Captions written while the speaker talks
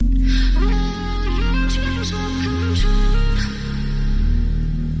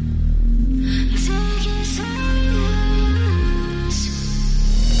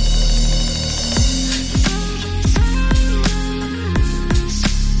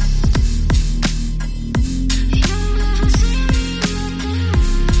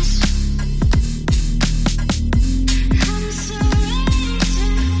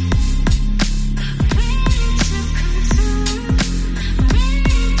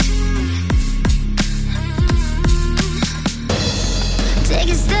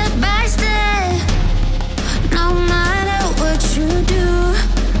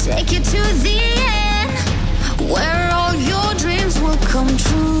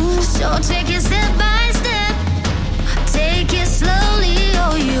So take it step by step. Take it slowly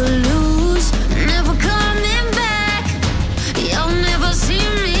or you lose. Never coming back. You'll never see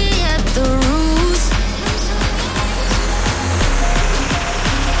me at the roost.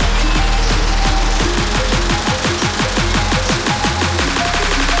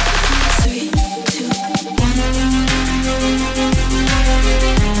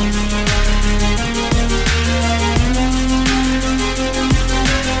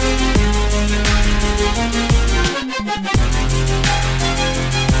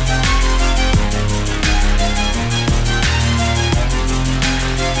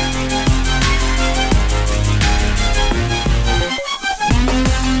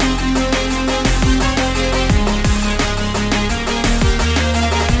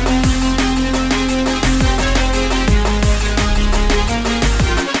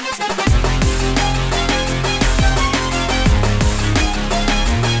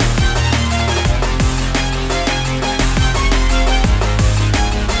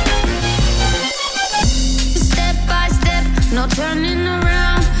 No turning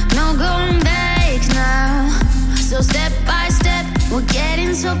around, no going back now. So step by step, we're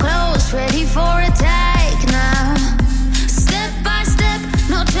getting so close, ready for attack now. Step by step,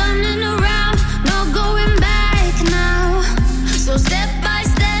 no turning around, no going back now. So step by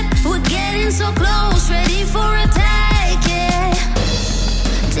step, we're getting so close, ready for attack, yeah.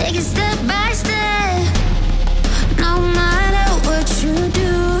 Take it step by step, no matter what you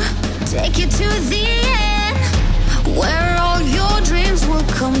do. Take it to the end, where all your dreams will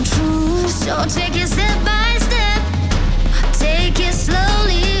come true. So take it step by